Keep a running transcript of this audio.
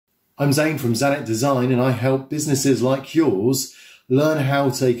I'm Zane from Zanet Design, and I help businesses like yours learn how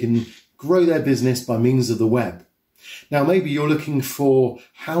they can grow their business by means of the web. Now, maybe you're looking for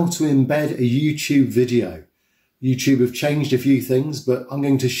how to embed a YouTube video. YouTube have changed a few things, but I'm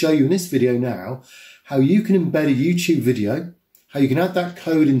going to show you in this video now how you can embed a YouTube video, how you can add that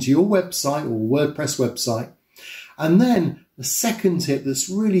code into your website or WordPress website. And then the second tip that's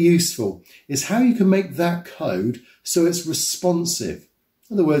really useful is how you can make that code so it's responsive.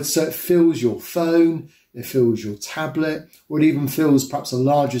 In other words, so it fills your phone, it fills your tablet, or it even fills perhaps a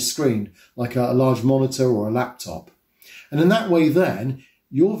larger screen, like a large monitor or a laptop. And in that way then,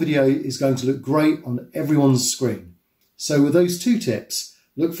 your video is going to look great on everyone's screen. So with those two tips,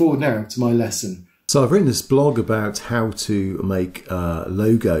 look forward now to my lesson. So I've written this blog about how to make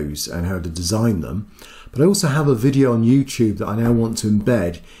logos and how to design them, but I also have a video on YouTube that I now want to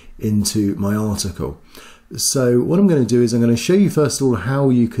embed into my article. So what I'm going to do is I'm going to show you first of all how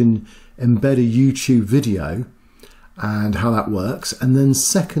you can embed a YouTube video and how that works, and then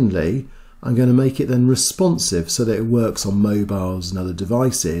secondly I'm going to make it then responsive so that it works on mobiles and other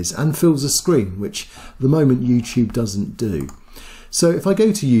devices and fills a screen, which at the moment YouTube doesn't do. So if I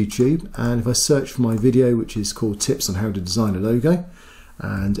go to YouTube and if I search for my video, which is called Tips on How to Design a Logo,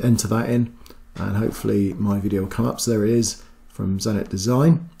 and enter that in, and hopefully my video will come up. So there it is from Zanet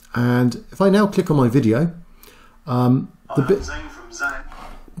Design. And if I now click on my video, the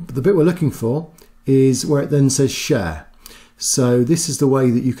bit we're looking for is where it then says share. So this is the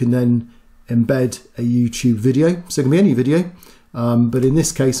way that you can then embed a YouTube video. So it can be any video, but in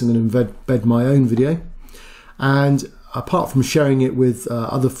this case I'm going to embed my own video. And apart from sharing it with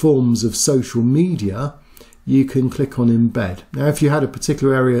other forms of social media, you can click on embed. Now if you had a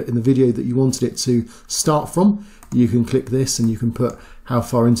particular area in the video that you wanted it to start from, you can click this and you can put how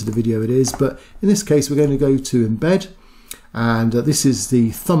far into the video it is, but in this case we're going to go to embed, and this is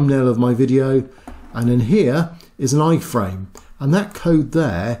the thumbnail of my video, and then here is an iframe, and that code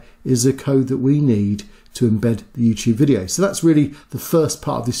there is the code that we need to embed the YouTube video. So that's really the first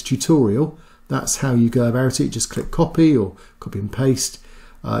part of this tutorial. That's how you go about it. Just click copy or copy and paste.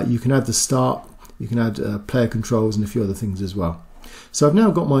 You can add the start, you can add player controls and a few other things as well. So I've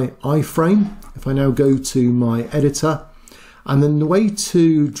now got my iframe. If I now go to my editor, and then the way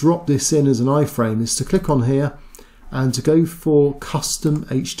to drop this in as an iframe is to click on here and to go for custom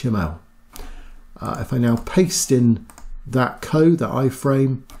HTML. If I now paste in that code, that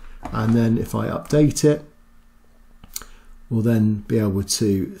iframe, and then if I update it, we'll then be able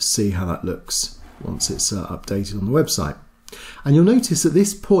to see how that looks once it's updated on the website. And you'll notice at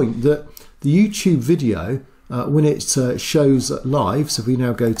this point that the YouTube video, when it shows live, so if we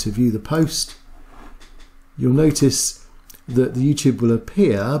now go to view the post, you'll notice that the YouTube will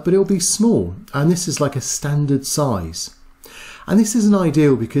appear, but it'll be small, and this is like a standard size. And this isn't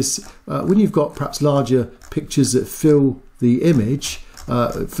ideal because when you've got perhaps larger pictures that fill the image,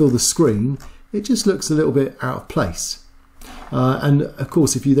 fill the screen, it just looks a little bit out of place. And of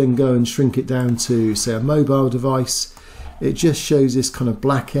course if you then go and shrink it down to say a mobile device, it just shows this kind of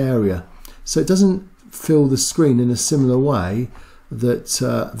black area, so it doesn't fill the screen in a similar way that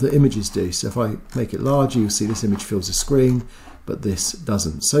the images do. So if I make it larger, you'll see this image fills the screen, but this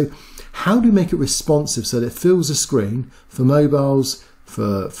doesn't. So how do we make it responsive so that it fills the screen for mobiles,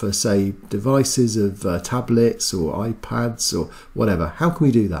 for say devices of tablets or iPads or whatever? How can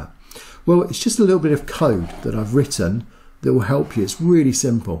we do that? Well, it's just a little bit of code that I've written that will help you. It's really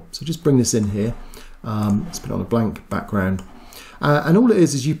simple. So just bring this in here. Let's put it on a blank background. And all it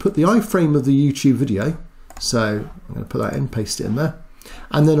is you put the iframe of the YouTube video. So I'm going to put that in, paste it in there.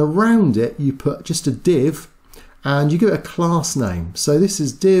 And then around it, you put just a div and you give it a class name. So this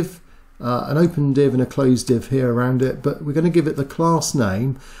is div, an open div and a closed div here around it, but we're going to give it the class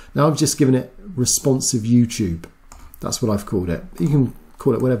name. Now I've just given it responsive YouTube. That's what I've called it. You can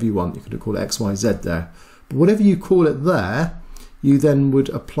call it whatever you want. You could call it XYZ there. But whatever you call it there, you then would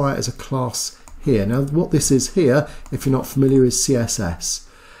apply it as a class here. Now what this is here, if you're not familiar, is CSS.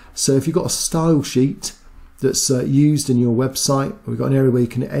 So if you've got a style sheet that's used in your website, we've got an area where you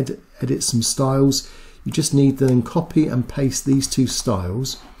can edit some styles. You just need to then copy and paste these two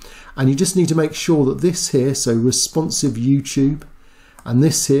styles, and you just need to make sure that this here, so responsive YouTube, and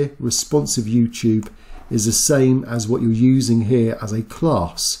this here, responsive YouTube, is the same as what you're using here as a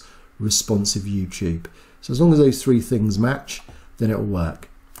class, responsive YouTube. So as long as those three things match, then it will work.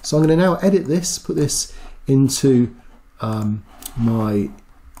 So I'm going to now edit this, put this into my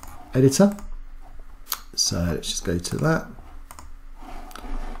editor. So let's just go to that,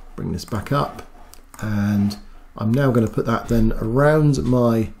 bring this back up, and I'm now going to put that then around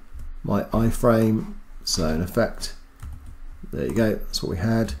my iframe. So in effect, there you go, that's what we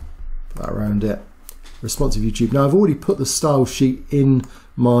had. put that around it. Responsive YouTube. Now I've already put the style sheet in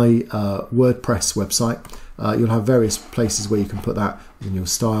my WordPress website. You'll have various places where you can put that in your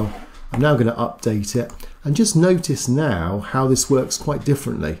style. I'm now going to update it, and just notice now how this works quite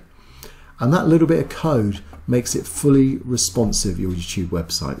differently. And that little bit of code makes it fully responsive, your YouTube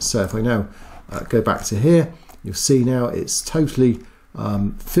website. So if I now go back to here, you'll see now it's totally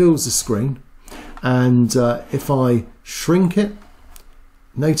fills the screen. And if I shrink it,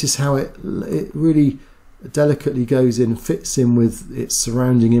 notice how it really delicately goes in, fits in with its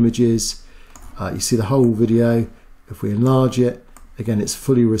surrounding images. You see the whole video. If we enlarge it, again, it's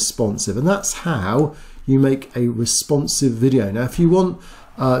fully responsive. And that's how you make a responsive video. Now, if you want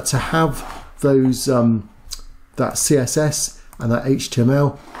to have those that CSS and that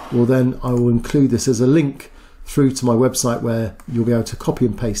HTML, well, then I will include this as a link through to my website where you'll be able to copy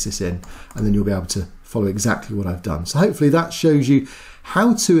and paste this in, and then you'll be able to follow exactly what I've done. So hopefully that shows you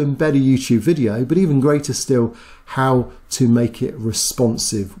how to embed a YouTube video, but even greater still, how to make it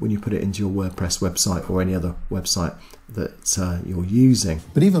responsive when you put it into your WordPress website or any other website that you're using.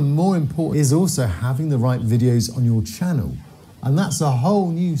 But even more important is also having the right videos on your channel. And that's a whole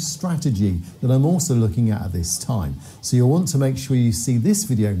new strategy that I'm also looking at this time. So you'll want to make sure you see this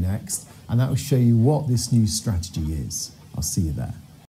video next, and that will show you what this new strategy is. I'll see you there.